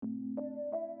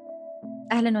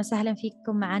أهلا وسهلا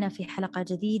فيكم معنا في حلقة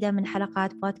جديدة من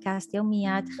حلقات بودكاست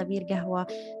يوميات خبير قهوة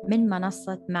من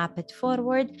منصة مابت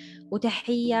فورورد.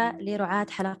 وتحية لرعاة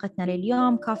حلقتنا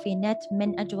لليوم كوفي نت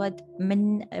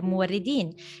من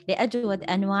موردين لأجود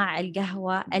أنواع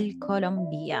القهوة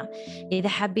الكولومبية. إذا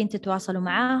حابين تتواصلوا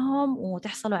معاهم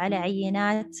وتحصلوا على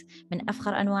عينات من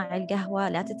أفخر أنواع القهوة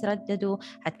لا تترددوا،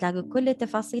 هتلاقوا كل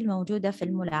التفاصيل موجودة في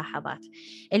الملاحظات.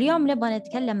 اليوم نبغى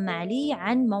نتكلم مع لي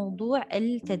عن موضوع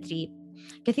التدريب.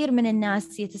 كثير من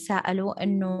الناس يتساءلوا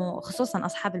إنه خصوصاً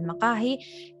أصحاب المقاهي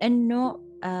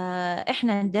إنه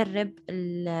إحنا ندرب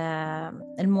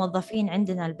الموظفين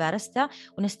عندنا الباريستا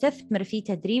ونستثمر في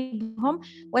تدريبهم،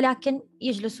 ولكن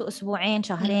يجلسوا أسبوعين،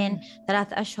 شهرين،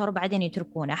 3 أشهر وبعدين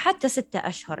يتركونه، حتى 6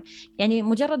 أشهر. يعني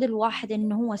مجرد الواحد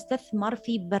إنه هو استثمر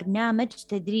في برنامج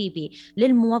تدريبي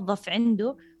للموظف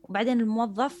عنده، وبعدين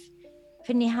الموظف في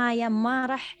النهاية ما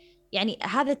راح، يعني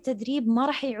هذا التدريب ما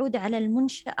راح يعود على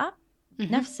المنشأة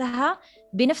نفسها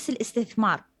بنفس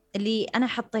الاستثمار اللي أنا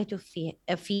حطيته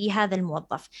في هذا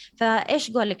الموظف.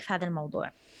 فإيش قولك في هذا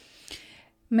الموضوع؟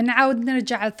 منعاود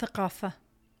نرجع الثقافة.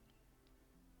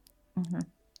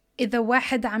 إذا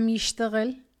واحد عم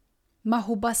يشتغل ما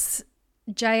هو بس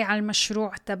جاي على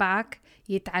المشروع تبعك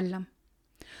يتعلم،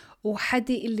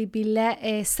 وحدي اللي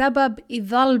بيلاقي سبب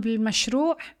يظل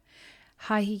بالمشروع،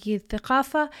 هاي هي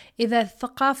الثقافة. إذا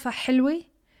الثقافة حلوة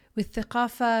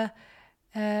والثقافة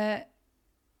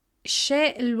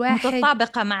الشيء الواحد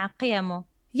متطابقة مع قيمه،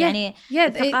 يعني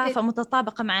الثقافة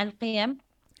متطابقة مع القيم،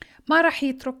 ما راح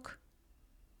يترك،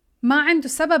 ما عنده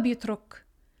سبب يترك.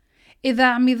 إذا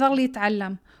عم يظل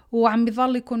يتعلم وعم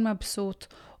يظل يكون مبسوط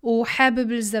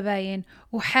وحابب الزباين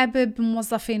وحابب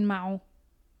الموظفين معه،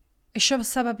 إيش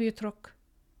السبب يترك؟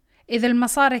 إذا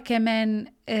المصاري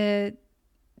كمان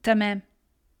تمام،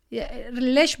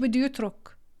 ليش بده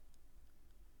يترك؟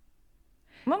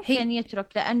 ممكن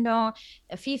يترك لأنه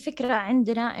في فكرة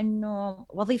عندنا أنه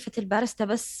وظيفة الباريستا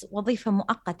بس وظيفة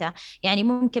مؤقتة. يعني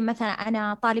ممكن مثلا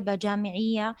أنا طالبة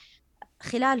جامعية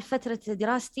خلال فترة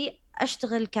دراستي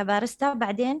أشتغل كباريستا،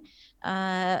 بعدين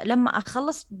لما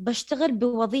أخلص بشتغل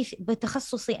بوظيفة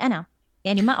بتخصصي أنا.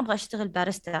 يعني ما أبغى أشتغل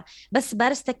باريستا بس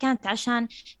باريستا كانت عشان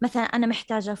مثلا أنا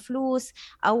محتاجة فلوس،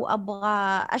 أو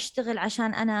أبغى أشتغل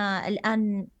عشان أنا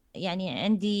الآن يعني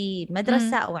عندي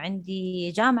مدرسة أو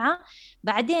عندي جامعة.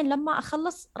 بعدين لما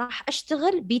أخلص راح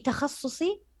أشتغل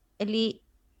بتخصصي اللي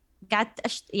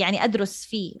قعدت يعني أدرس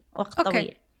فيه وقت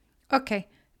طويل. أوكي.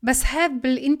 بس هذا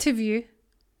بالإنترفيو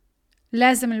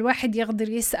لازم الواحد يقدر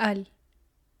يسأل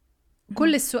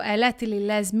كل السؤالات اللي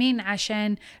لازمين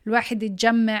عشان الواحد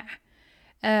يتجمع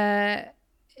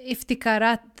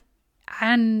افتكارات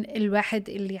عن الواحد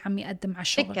اللي عم يقدم على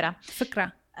الشغل.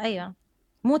 فكرة. أيوة،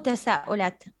 مو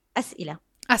تساؤلات، أسئلة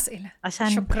عشان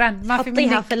شكرا، ما في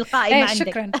تحطيها منك في القائمة عندك.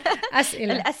 شكرا.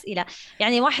 أسئلة. الأسئلة،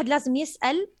 يعني واحد لازم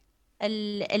يسأل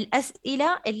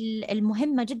الأسئلة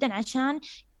المهمة جدا عشان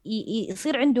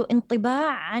يصير عنده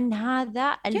انطباع عن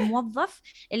هذا الموظف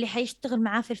اللي حيشتغل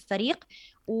معاه في الفريق.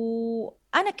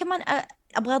 وأنا كمان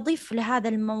أبغى أضيف لهذا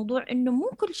الموضوع إنه مو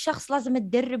كل شخص لازم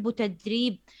تدربه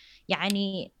تدريب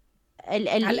يعني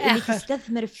اللي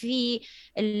تستثمر فيه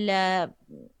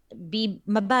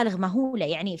بمبالغ مهولة.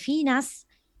 يعني في ناس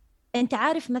أنت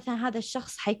عارف مثلا هذا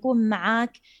الشخص حيكون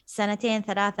معاك 2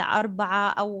 3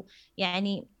 4، أو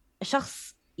يعني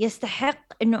شخص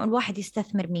يستحق إنه الواحد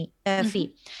يستثمر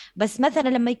فيه. بس مثلا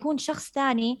لما يكون شخص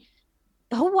ثاني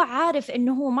هو عارف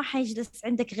إنه هو ما حيجلس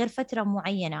عندك غير فترة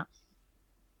معينة،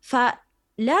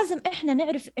 فلازم إحنا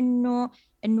نعرف إنه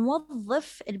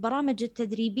نوظف البرامج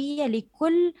التدريبية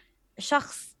لكل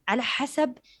شخص على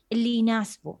حسب اللي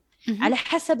يناسبه، على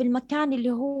حسب المكان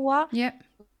اللي هو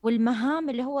والمهام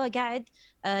اللي هو قاعد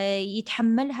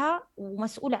يتحملها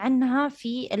ومسؤول عنها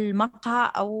في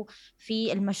المقهى أو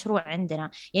في المشروع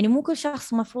عندنا. يعني مو كل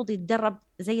شخص مفروض يتدرب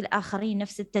زي الآخرين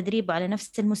نفس التدريب على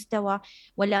نفس المستوى،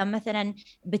 ولا مثلا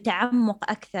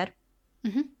بتعمق أكثر.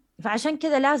 فعشان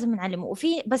كذا لازم نعلمه.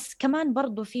 وفي بس كمان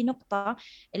برضو في نقطة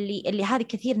اللي هذه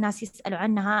كثير ناس يسألوا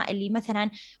عنها، اللي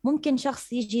مثلا ممكن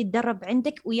شخص يجي يتدرب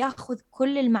عندك وياخذ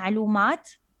كل المعلومات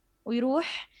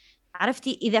ويروح،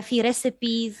 عرفتي، إذا في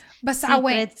ريسيبيز بس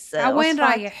عوين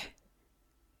رايح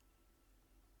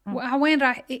وعوين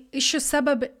رايح؟ إيش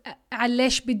السبب على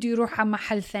ليش بده يروح على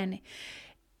محل ثاني؟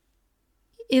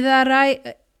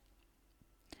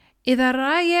 إذا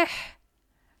رايح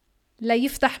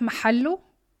ليفتح محله،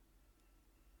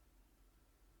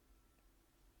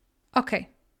 أوكي،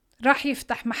 راح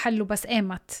يفتح محله بس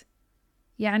إيمت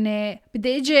يعني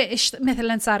بدي اجي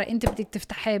مثلا سارة انت بدك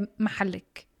تفتحي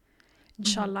محلك ان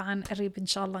شاء الله عن قريب، ان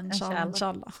شاء الله ان شاء الله ان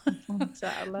شاء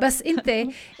الله. بس انت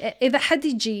اذا حد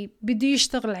يجي بده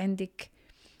يشتغل عندك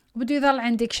وبده يظل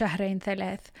عندك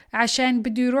 2-3 عشان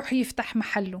بده يروح يفتح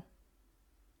محله.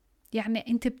 يعني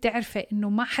انت بتعرفي انه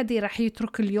ما حدا رح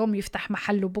يترك اليوم يفتح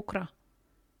محله بكرة،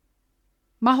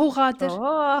 ما هو غادر.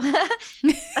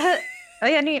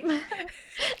 يعني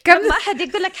كم لما أحد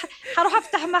يقول لك حروح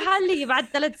أفتح محلي بعد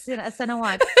 3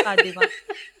 سنوات قادمة.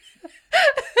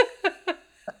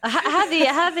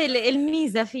 هذه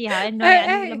الميزة فيها، إنه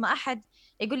يعني لما أحد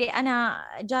يقول لي أنا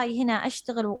جاي هنا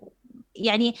أشتغل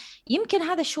يعني يمكن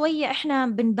هذا شوية إحنا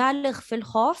بنبالغ في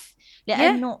الخوف،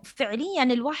 لأنه فعليا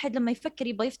الواحد لما يفكر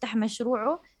يبغى يفتح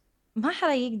مشروعه ما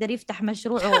حدا يقدر يفتح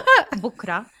مشروعه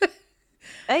بكرة.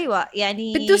 أيوة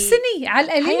يعني بده سنة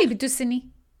على القليل، بده سنة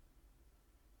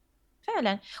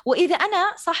فعلا. وإذا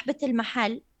أنا صاحبة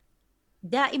المحل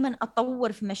دائما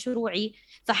أطور في مشروعي،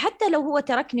 فحتى لو هو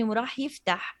تركني وراح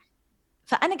يفتح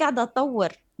فأنا قاعدة أطور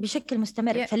بشكل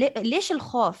مستمر. فليش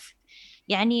الخوف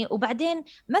يعني؟ وبعدين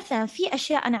مثلا في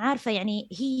أشياء أنا عارفة يعني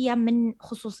هي من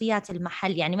خصوصيات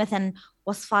المحل، يعني مثلا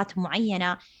وصفات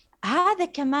معينة، هذا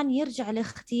كمان يرجع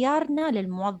لاختيارنا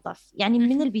للموظف. يعني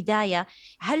من البداية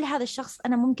هل هذا الشخص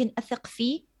أنا ممكن أثق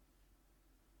فيه؟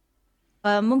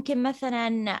 ممكن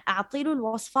مثلا أعطيله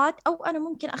الوصفات، أو أنا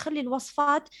ممكن أخلي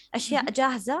الوصفات أشياء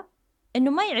جاهزة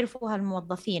إنه ما يعرفوها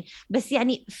الموظفين. بس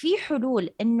يعني في حلول،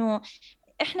 إنه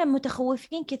إحنا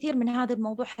متخوفين كثير من هذا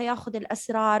الموضوع، حياخذ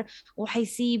الأسرار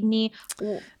وحيسيبني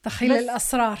تخيل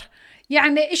الأسرار.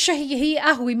 يعني إيش هي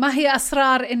قهوة ما هي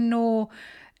أسرار؟ إنه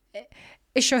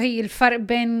إيش هي الفرق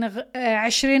بين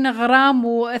 20 غرام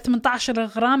و18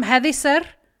 غرام؟ هذه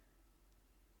سر؟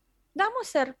 لا مو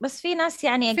سر، بس في ناس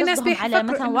يعني في قصدهم ناس على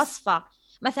مثلا وصفة،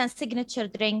 مثلا سيجنتشر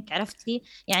درينك، عرفتي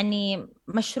يعني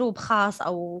مشروب خاص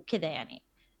أو كذا يعني.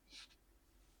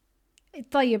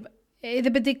 طيب إذا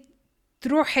بدك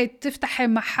تروحي تفتحي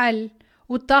محل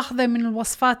وتاخذي من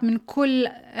الوصفات من كل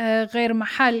غير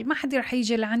محل، ما حد رح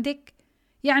يجي لعندك.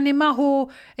 يعني ما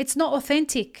هو it's not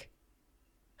authentic.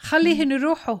 خليهن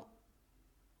يروحوا.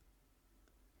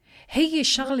 هي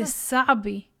الشغلة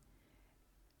الصعبة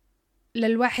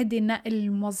للواحد ينقل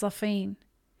الموظفين،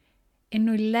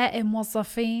 إنه يلاقي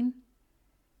موظفين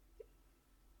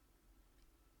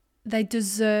they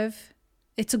deserve.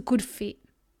 It's a good fit.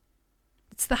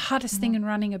 It's the hardest thing in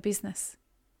running a business.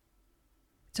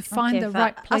 To find the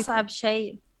right place. أصعب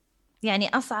شيء يعني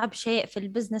أصعب شيء في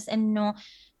البزنس إنه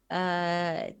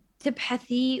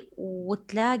تبحثي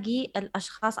وتلاقي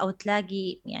الأشخاص، أو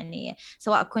تلاقي يعني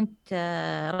سواء كنت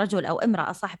رجل أو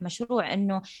امرأة صاحب مشروع،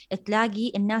 إنه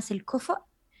تلاقي الناس الكفء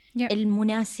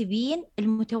المناسبين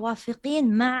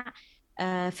المتوافقين مع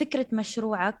فكرة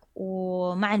مشروعك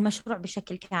ومع المشروع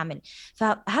بشكل كامل.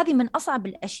 فهذه من أصعب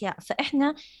الأشياء.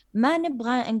 فإحنا ما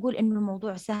نبغى نقول إنه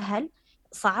الموضوع سهل،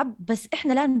 صعب، بس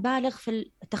إحنا لا نبالغ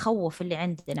في التخوف اللي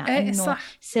عندنا إنه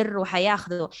صح. سر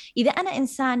وحياخذه. إذا أنا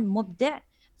إنسان مبدع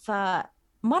فما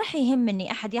راح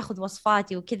يهمني أحد ياخذ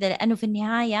وصفاتي وكذا، لأنه في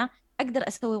النهاية أقدر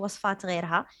أسوي وصفات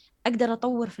غيرها، أقدر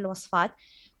أطور في الوصفات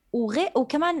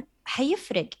وكمان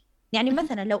حيفرق. يعني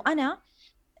مثلا لو أنا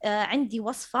عندي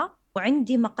وصفة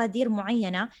وعندي مقادير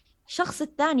معينة، الشخص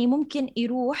الثاني ممكن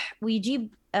يروح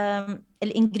ويجيب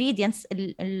الانجريدينتس،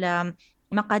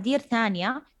 مقادير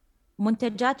ثانية،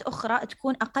 منتجات أخرى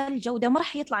تكون أقل جودة، ما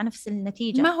راح يطلع نفس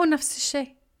النتيجة. ما هو نفس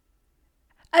الشيء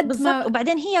بالضبط.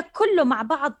 وبعدين هي كله مع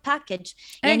بعض باكج.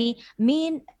 يعني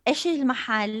مين، إيش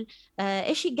المحل،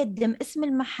 إيش يقدم، اسم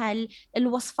المحل،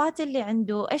 الوصفات اللي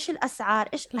عنده، إيش الأسعار،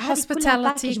 إيش هذه كلها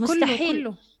باكج. مستحيل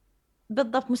كله.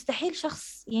 بالضبط مستحيل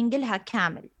شخص ينقلها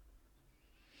كامل.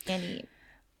 يعني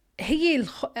هي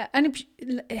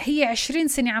هي 20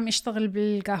 سنة عم اشتغل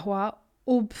بالقهوة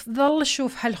وبظل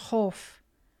اشوف هالخوف.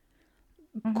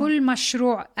 كل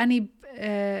مشروع أنا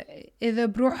إذا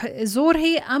بروح زور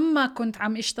هي أما كنت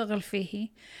عم اشتغل فيه،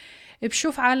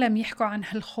 بشوف عالم يحكوا عن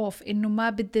هالخوف إنه ما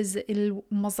بدي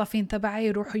الموظفين تبعي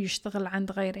يروحوا يشتغل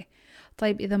عند غيري.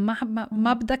 طيب إذا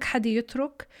ما بدك حد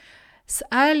يترك،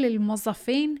 سأل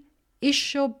الموظفين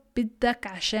إيشو بدك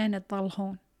عشان تضل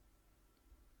هون.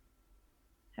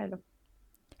 حلو.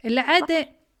 العادة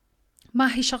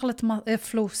ما هي شغلة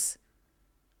فلوس.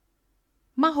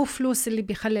 ما هو فلوس اللي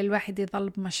بيخلي الواحد يضل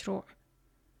بمشروع.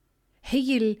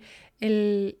 هي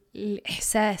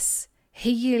الإحساس،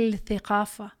 هي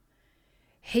الثقافة،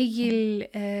 هي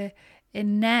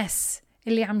الناس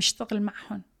اللي عم يشتغل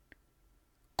معهم.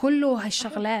 كله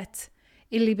هالشغلات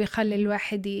اللي بيخلي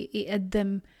الواحد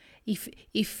يقدم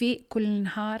يفيق كل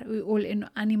نهار ويقول إنه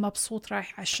أنا مبسوط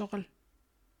رايح على الشغل.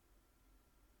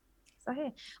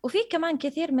 صحيح. وفي كمان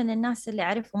كثير من الناس اللي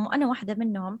أعرفهم وأنا واحدة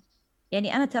منهم،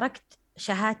 يعني أنا تركت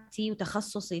شهادتي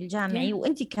وتخصصي الجامعي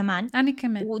وأنتي كمان، أنا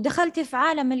كمان، ودخلتي في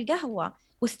عالم القهوة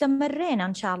واستمرينا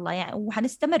إن شاء الله يعني،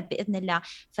 وحنستمر بإذن الله.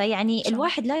 فيعني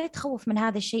الواحد لا يتخوف من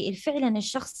هذا الشيء. فعلا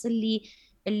الشخص اللي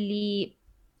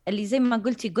زي ما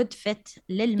قلتي جود فيت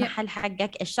للمحل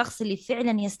حقك، الشخص اللي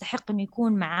فعلا يستحق إنه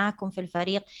يكون معاكم في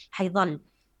الفريق حيظل.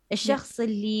 الشخص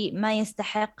اللي ما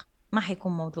يستحق ما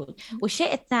حيكون موجود.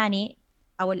 والشيء الثاني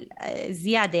أو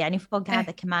الزيادة يعني فوق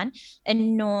هذا كمان،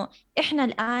 إنه إحنا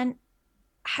الآن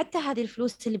حتى هذه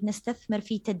الفلوس اللي بنستثمر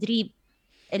في تدريب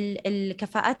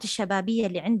الكفاءات الشبابية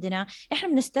اللي عندنا، إحنا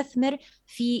بنستثمر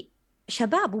في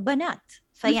شباب وبنات.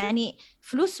 فيعني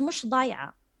فلوس مش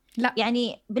ضايعة، لا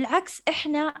يعني بالعكس،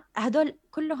 إحنا هدول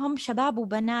كلهم شباب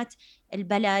وبنات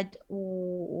البلد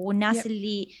والناس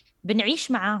اللي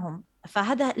بنعيش معاهم.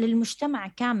 فهذا للمجتمع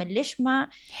كامل. ليش ما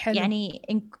حلو. يعني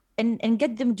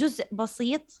نقدم جزء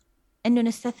بسيط إنه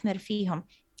نستثمر فيهم،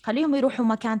 خليهم يروحوا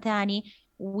مكان ثاني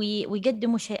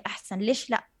ويقدموا شيء أحسن. ليش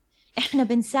لا؟ إحنا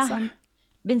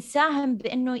بنساهم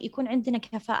بأنه يكون عندنا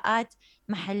كفاءات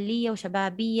محلية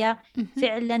وشبابية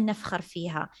فعلا نفخر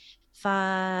فيها.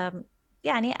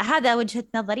 يعني هذا وجهة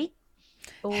نظري.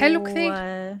 حلو كثير.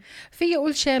 في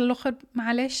أقول شيء الأخر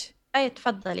معلش؟ أي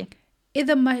تفضلي.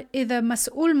 إذا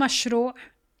مسؤول مشروع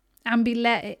عم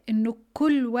بيلاقي إنه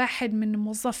كل واحد من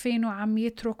موظفينه عم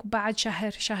يترك بعد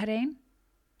شهر شهرين،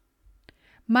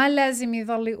 ما لازم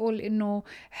يظل يقول إنه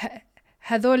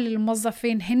هذول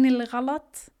الموظفين هن اللي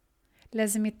غلط.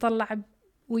 لازم يطلع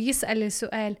ويسأل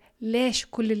السؤال ليش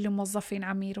كل الموظفين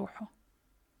عم يروحوا.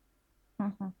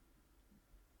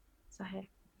 صحيح.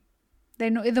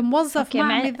 لأنه إذا موظف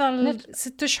ما عم يظل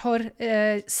 6 أشهر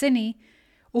سنة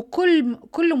وكل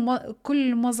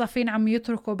الموظفين عم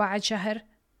يتركوا بعد شهر،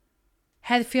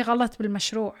 هذا في غلط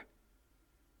بالمشروع.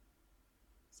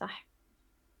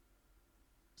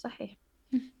 صحيح.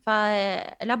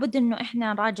 فلا بد إنه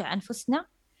إحنا نراجع أنفسنا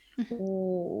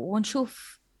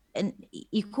ونشوف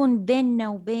يكون بيننا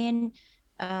وبين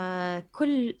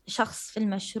كل شخص في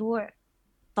المشروع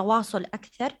تواصل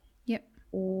أكثر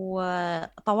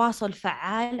وتواصل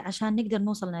فعال عشان نقدر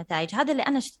نوصل لنتائج. هذا اللي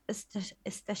أنا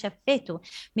استشفيته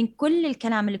من كل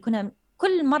الكلام اللي كنا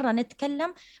كل مرة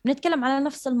بنتكلم على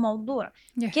نفس الموضوع.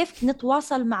 كيف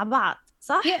نتواصل مع بعض،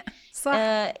 صح؟ صح.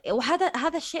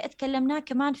 وهذا الشيء تكلمناه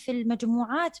كمان في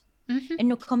المجموعات،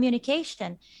 إنه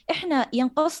communication. إحنا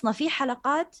ينقصنا في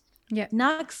حلقات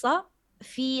ناقصة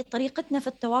في طريقتنا في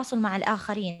التواصل مع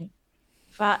الآخرين.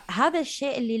 فهذا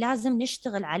الشيء اللي لازم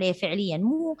نشتغل عليه فعليا،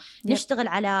 مو نشتغل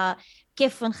على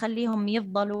كيف نخليهم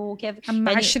يفضلوا كيف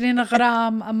أما يعني 20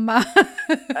 غرام أما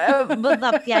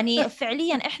بالضبط. يعني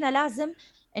فعليا إحنا لازم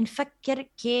نفكر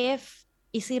كيف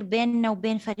يصير بيننا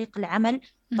وبين فريق العمل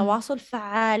تواصل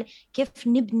فعال، كيف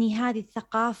نبني هذه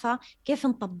الثقافة، كيف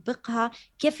نطبقها،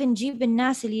 كيف نجيب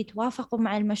الناس اللي يتوافقوا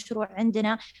مع المشروع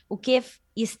عندنا، وكيف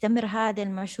يستمر هذا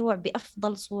المشروع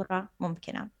بأفضل صورة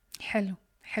ممكنة.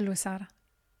 حلو سارة،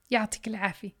 يعطيك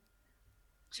العافية.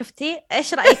 شفتي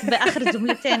إيش رأيك بآخر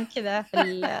جملتين كذا في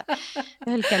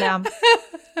الكلام؟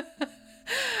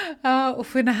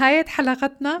 وفي نهاية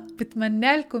حلقتنا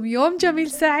بتمنى لكم يوم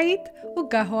جميل سعيد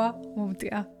وقهوة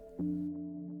ممتعة.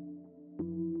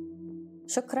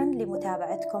 شكرا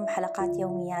لمتابعتكم حلقات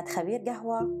يوميات خبير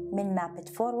قهوة من مابت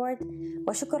فورورد،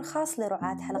 وشكر خاص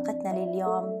لرعاة حلقتنا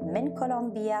لليوم من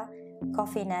كولومبيا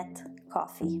كوفي نت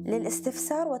كوفي.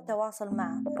 للاستفسار والتواصل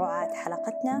مع رعاة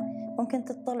حلقتنا ممكن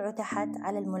تطلعوا تحت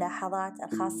على الملاحظات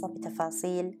الخاصة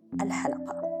بتفاصيل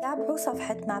الحلقة. تابعوا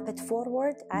صفحة مابت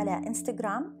فورورد على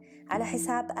انستغرام على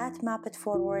حساب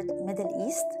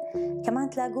 @mapitforwardmiddleeast. كمان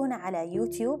تلاقونا على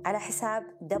يوتيوب على حساب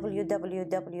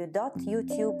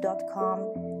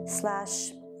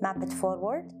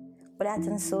www.youtube.com/mapitforward، ولا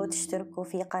تنسوا تشتركوا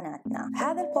في قناتنا.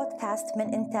 هذا البودكاست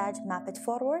من إنتاج مابت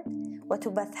فورورد،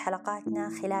 وتبث حلقاتنا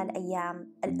خلال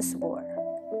أيام الأسبوع.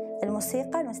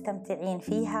 الموسيقى المستمتعين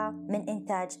فيها من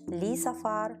إنتاج لي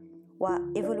صفار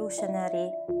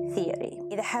وإيفولوشنري ثيوري.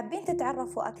 إذا حابين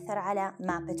تتعرفوا أكثر على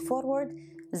مابت فورورد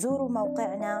زوروا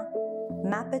موقعنا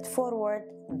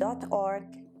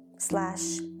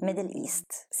mapitforward.org/middleeast.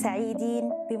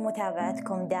 سعيدين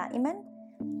بمتابعتكم دائما،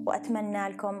 وأتمنى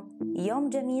لكم يوم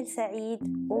جميل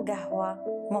سعيد وقهوة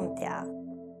ممتعة.